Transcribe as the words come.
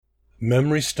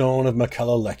Memory Stone of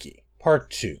Makela Leki,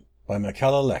 Part 2, by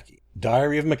Makela Leki.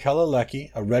 Diary of Makela Leki,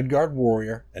 a Redguard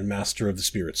warrior and master of the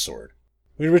Spirit Sword.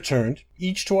 We returned,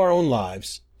 each to our own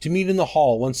lives, to meet in the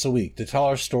hall once a week to tell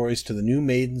our stories to the new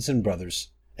maidens and brothers,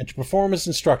 and to perform as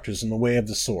instructors in the way of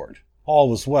the sword. All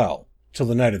was well, till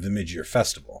the night of the mid-year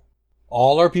festival.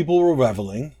 All our people were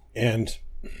reveling, and,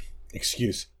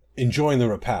 enjoying the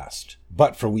repast,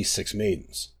 but for we 6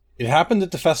 maidens. It happened that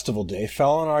the festival day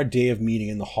fell on our day of meeting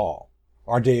in the hall,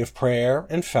 our day of prayer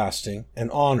and fasting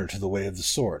and honor to the way of the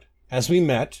sword. As we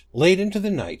met, late into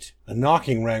the night, a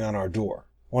knocking rang on our door.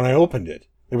 When I opened it,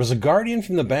 there was a guardian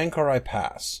from the Bankar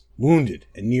Pass, wounded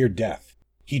and near death.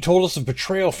 He told us of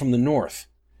betrayal from the north,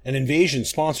 an invasion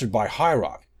sponsored by High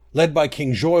Rock, led by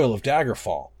King Joel of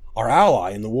Daggerfall, our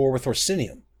ally in the war with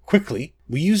Orsinium. Quickly,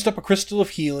 we used up a crystal of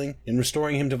healing in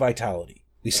restoring him to vitality.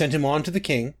 We sent him on to the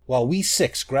king, while we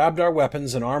 6 grabbed our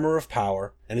weapons and armor of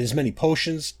power, and as many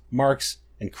potions, marks,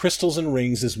 and crystals and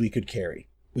rings as we could carry.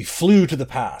 We flew to the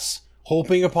pass,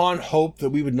 hoping upon hope that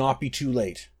we would not be too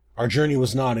late. Our journey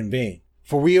was not in vain,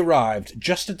 for we arrived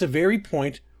just at the very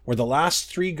point where the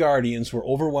last 3 guardians were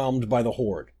overwhelmed by the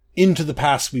horde. Into the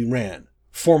pass we ran,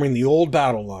 forming the old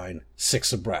battle line,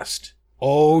 6 abreast.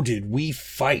 Oh, did we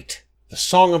fight! The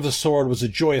song of the sword was a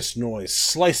joyous noise,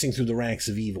 slicing through the ranks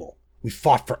of evil. We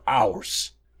fought for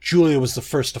hours. Julia was the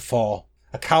first to fall,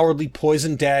 a cowardly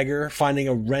poisoned dagger finding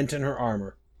a rent in her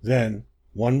armor. Then,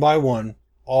 one by one,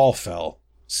 all fell,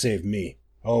 save me.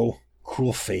 Oh,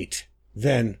 cruel fate.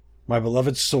 Then, my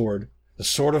beloved sword, the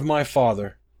sword of my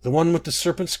father, the one with the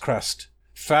serpent's crest,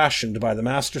 fashioned by the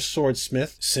master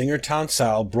swordsmith, Singer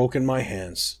Townsal, broke in my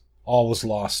hands. All was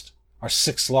lost, our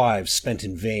 6 lives spent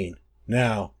in vain.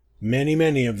 Now,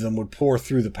 many of them would pour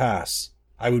through the pass.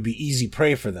 I would be easy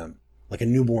prey for them, like a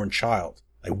newborn child.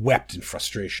 I wept in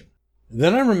frustration.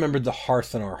 Then I remembered the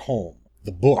hearth in our home,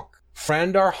 the book,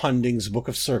 Frandar Hunding's Book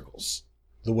of Circles,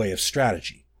 the way of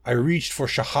strategy. I reached for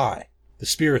Shahai, the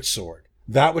spirit sword,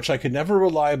 that which I could never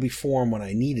reliably form when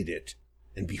I needed it,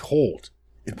 and behold,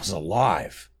 it was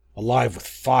alive with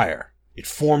fire. It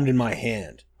formed in my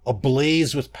hand,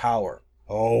 ablaze with power.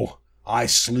 Oh, I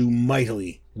slew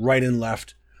mightily, right and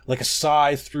left, like a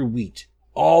scythe through wheat.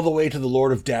 All the way to the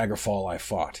Lord of Daggerfall I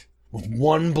fought. With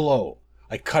one blow,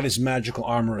 I cut his magical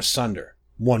armor asunder.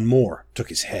 One more took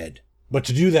his head. But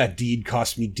to do that deed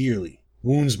cost me dearly,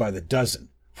 wounds by the dozen,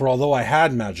 for although I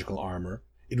had magical armor,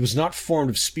 it was not formed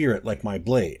of spirit like my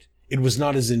blade. It was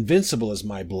not as invincible as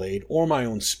my blade or my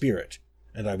own spirit,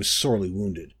 and I was sorely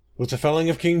wounded. With the felling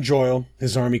of King Joel,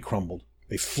 his army crumbled.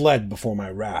 They fled before my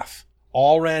wrath.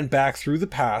 All ran back through the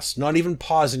pass, not even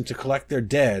pausing to collect their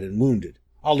dead and wounded.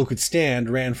 All who could stand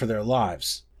ran for their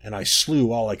lives, and I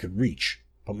slew all I could reach.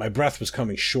 But my breath was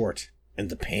coming short, and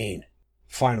the pain.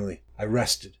 Finally, I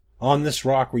rested, on this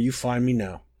rock where you find me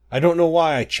now. I don't know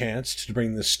why I chanced to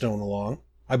bring this stone along.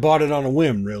 I bought it on a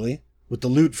whim, really, with the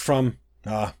loot from...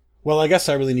 well, I guess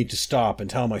I really need to stop and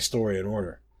tell my story in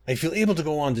order. I feel able to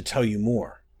go on to tell you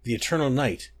more. The eternal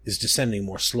night is descending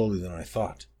more slowly than I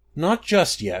thought. Not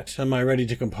just yet am I ready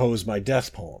to compose my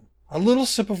death poem. A little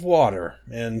sip of water,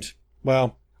 and,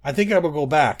 well, I think I will go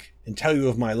back and tell you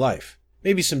of my life.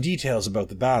 Maybe some details about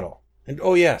the battle. And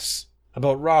oh yes,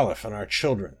 about Ralph and our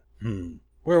children.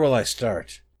 Where will I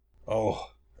start?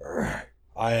 I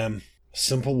am a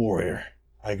simple warrior.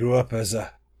 I grew up as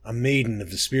a maiden of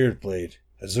the Spirit Blade,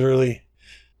 as early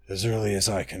as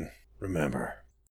I can remember.